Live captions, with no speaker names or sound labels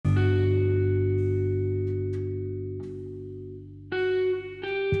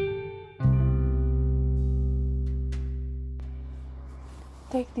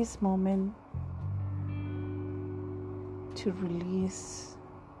Take this moment to release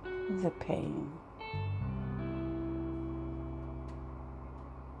the pain,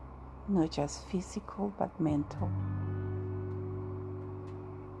 not just physical but mental.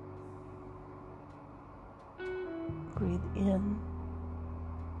 Breathe in,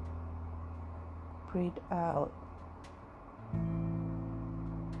 breathe out.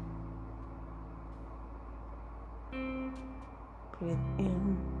 Breathe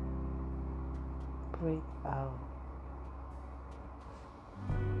in, breathe out.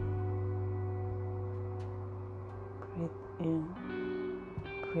 Breathe in,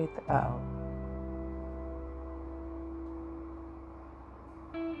 breathe out.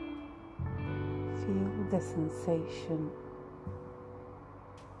 Feel the sensation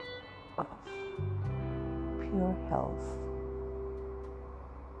of pure health,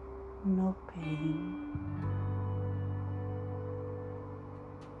 no pain,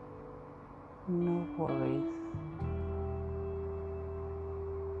 no worries,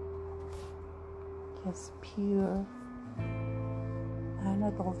 just pure,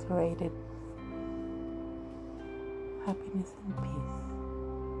 unadulterated happiness and peace.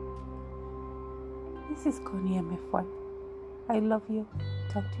 This is Connie MF1. I love you.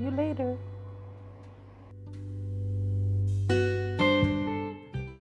 Talk to you later.